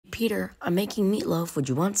Peter, I'm making meatloaf. Would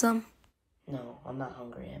you want some? No, I'm not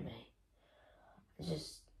hungry, am I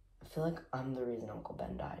feel like I'm the reason Uncle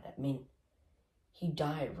Ben died. I mean, he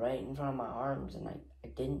died right in front of my arms, and I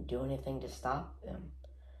didn't do anything to stop him.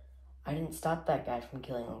 I didn't stop that guy from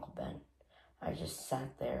killing Uncle Ben. I just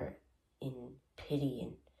sat there in pity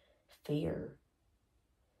and fear,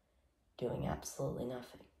 doing absolutely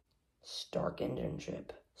nothing. Stark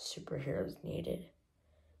internship. Superheroes needed.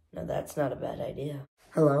 Now that's not a bad idea.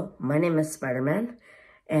 Hello, my name is Spider-Man,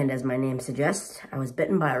 and as my name suggests, I was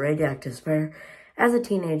bitten by a radioactive spider as a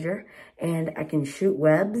teenager, and I can shoot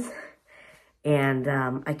webs, and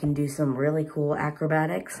I can do some really cool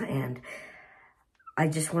acrobatics, and I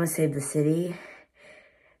just want to save the city.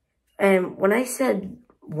 And when I said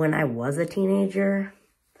when I was a teenager,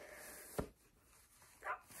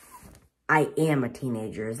 I am a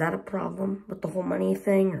teenager. Is that a problem with the whole money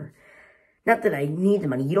thing? Or not that I need the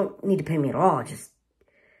money. You don't need to pay me at all. I just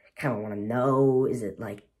kind of want to know, is it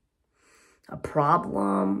like a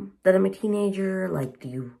problem that I'm a teenager? Like, do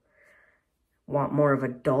you want more of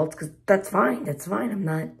adults? Because that's fine. That's fine. I'm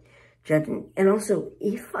not judging. And also,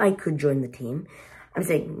 if I could join the team, I'm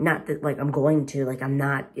saying not that, like, I'm going to. Like, I'm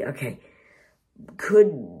not. Okay.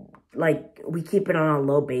 Could, like, we keep it on a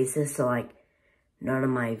low basis so, like, none of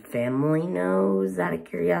my family knows, out of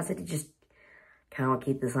curiosity. Just kind of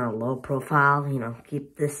keep this on a low profile, you know,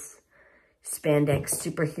 keep this spandex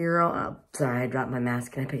superhero. Oh, sorry, I dropped my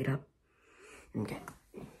mask. Can I pick it up? Okay.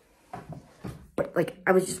 But, like,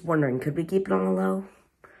 I was just wondering, could we keep it on a low?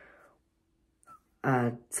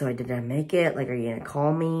 So I didn't make it. Like, are you gonna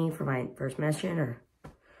call me for my first mission, or?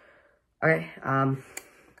 Okay,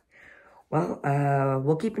 well,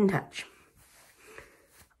 we'll keep in touch.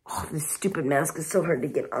 Oh, this stupid mask is so hard to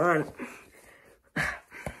get on.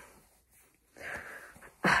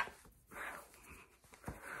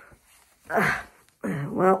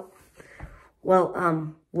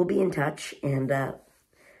 We'll be in touch, and,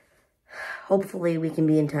 hopefully we can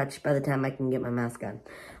be in touch by the time I can get my mask on.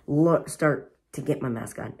 Start to get my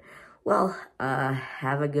mask on. Well,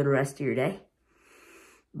 have a good rest of your day.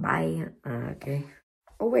 Bye. Okay.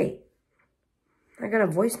 Oh, wait. I got a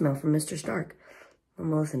voicemail from Mr. Stark. I'm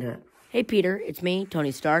gonna listen to it. Hey, Peter, it's me,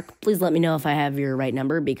 Tony Stark. Please let me know if I have your right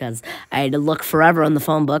number because I had to look forever on the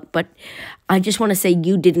phone book. But I just want to say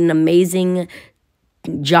you did an amazing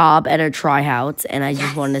job at our tryouts, and I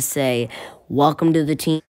just want to say welcome to the team.